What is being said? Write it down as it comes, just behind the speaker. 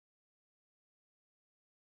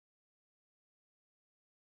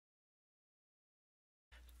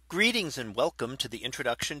Greetings and welcome to the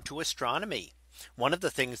introduction to astronomy. One of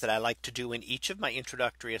the things that I like to do in each of my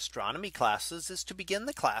introductory astronomy classes is to begin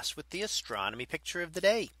the class with the astronomy picture of the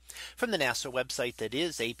day from the NASA website, that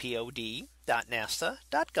is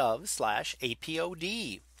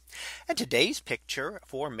apod.nasa.gov/apod. And today's picture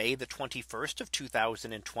for May the 21st of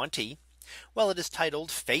 2020. Well, it is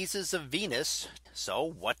titled Phases of Venus. So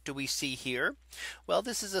what do we see here? Well,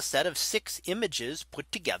 this is a set of 6 images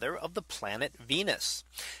put together of the planet Venus.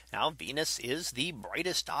 Now, Venus is the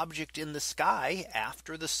brightest object in the sky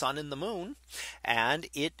after the sun and the moon, and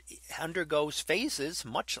it undergoes phases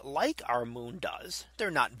much like our moon does.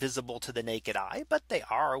 They're not visible to the naked eye, but they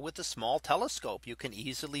are with a small telescope. You can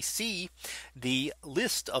easily see the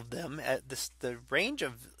list of them at the range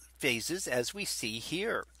of phases as we see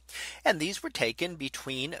here. And these were taken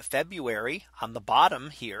between February on the bottom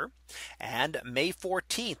here and May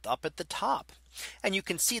 14th up at the top. And you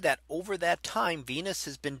can see that over that time, Venus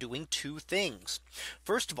has been doing 2 things.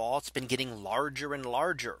 First of all, it's been getting larger and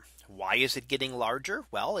larger. Why is it getting larger?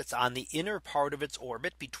 Well, it's on the inner part of its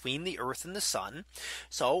orbit between the Earth and the sun.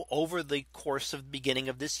 So over the course of the beginning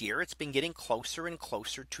of this year, it's been getting closer and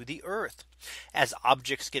closer to the Earth. As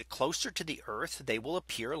objects get closer to the Earth, they will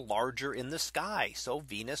appear larger in the sky. So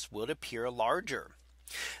Venus would appear larger.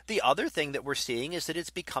 The other thing that we're seeing is that it's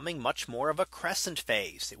becoming much more of a crescent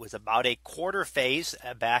phase. It was about a quarter phase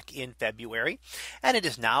back in February, and it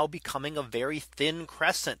is now becoming a very thin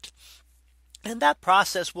crescent. And that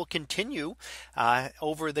process will continue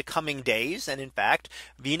over the coming days. And in fact,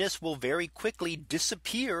 Venus will very quickly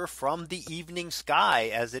disappear from the evening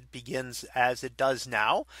sky as it does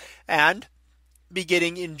now. And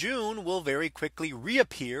beginning in June, will very quickly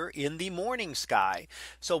reappear in the morning sky.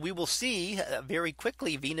 So we will see very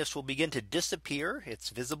quickly Venus will begin to disappear. It's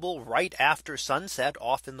visible right after sunset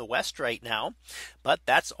off in the west right now, but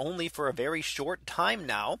that's only for a very short time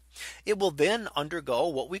now. It will then undergo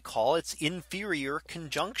what we call its inferior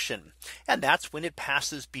conjunction. And that's when it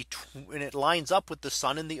passes between, when it lines up with the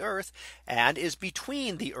sun and the Earth and is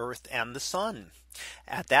between the Earth and the sun.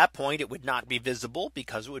 At that point, it would not be visible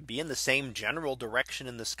because it would be in the same general direction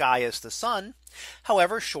in the sky as the sun.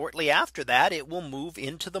 However, shortly after that, it will move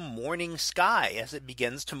into the morning sky as it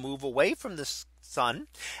begins to move away from the sun.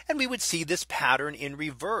 And we would see this pattern in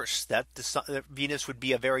reverse, that Venus would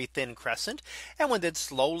be a very thin crescent and would then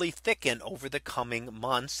slowly thicken over the coming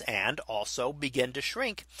months and also begin to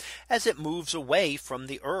shrink as it moves away from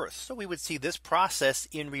the Earth. So we would see this process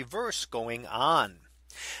in reverse going on.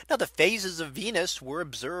 Now, the phases of Venus were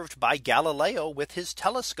observed by Galileo with his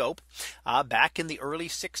telescope back in the early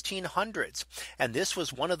 1600s. And this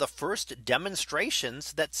was one of the first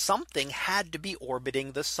demonstrations that something had to be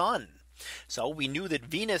orbiting the sun. So we knew that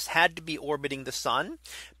Venus had to be orbiting the sun,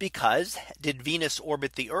 because did Venus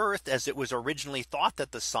orbit the Earth as it was originally thought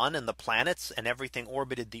that the sun and the planets and everything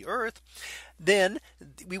orbited the Earth, then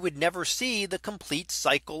we would never see the complete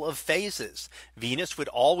cycle of phases. Venus would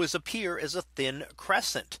always appear as a thin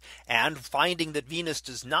crescent, and finding that Venus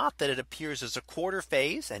does not, that it appears as a quarter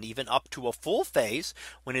phase and even up to a full phase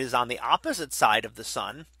when it is on the opposite side of the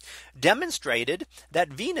sun, demonstrated that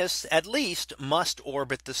Venus at least must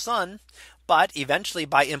orbit the sun. But eventually,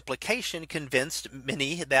 by implication, convinced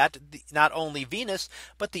many that not only Venus,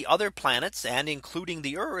 but the other planets, and including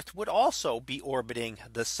the Earth, would also be orbiting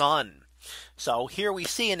the sun. So here we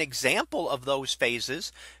see an example of those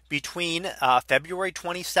phases between February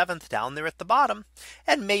 27th down there at the bottom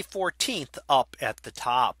and May 14th up at the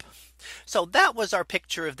top. So that was our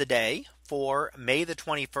picture of the day for May the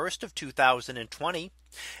 21st of 2020.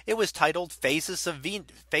 It was titled Phases of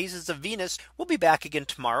Venus. We'll be back again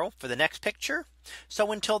tomorrow for the next picture.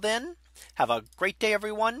 So until then, have a great day,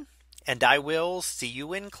 everyone, and I will see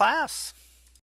you in class.